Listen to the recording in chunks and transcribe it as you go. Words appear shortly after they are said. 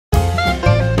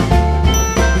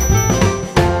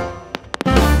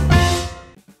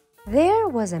There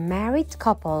was a married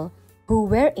couple who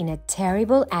were in a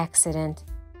terrible accident.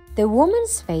 The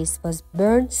woman's face was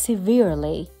burned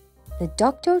severely. The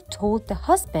doctor told the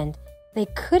husband they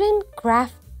couldn't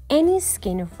graft any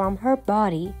skin from her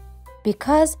body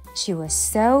because she was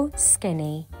so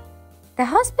skinny. The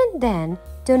husband then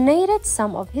donated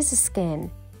some of his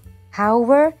skin.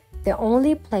 However, the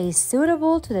only place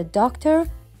suitable to the doctor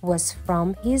was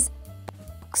from his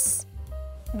box.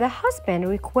 The husband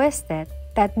requested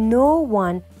that no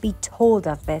one be told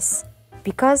of this,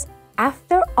 because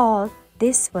after all,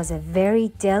 this was a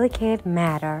very delicate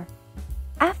matter.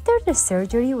 After the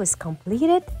surgery was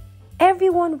completed,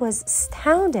 everyone was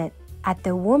astounded at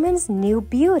the woman's new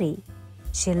beauty.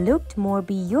 She looked more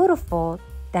beautiful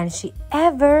than she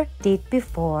ever did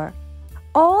before.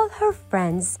 All her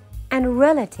friends and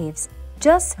relatives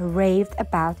just raved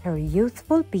about her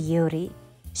youthful beauty.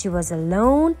 She was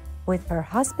alone with her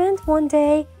husband one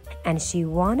day, and she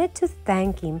wanted to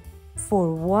thank him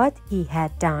for what he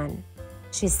had done.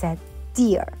 She said,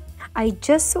 "Dear, I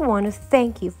just want to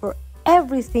thank you for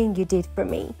everything you did for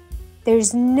me.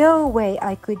 There's no way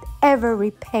I could ever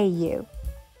repay you."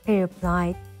 He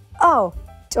replied, "Oh,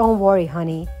 don't worry,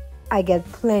 honey. I get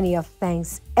plenty of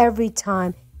thanks every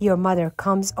time your mother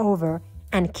comes over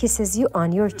and kisses you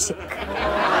on your cheek."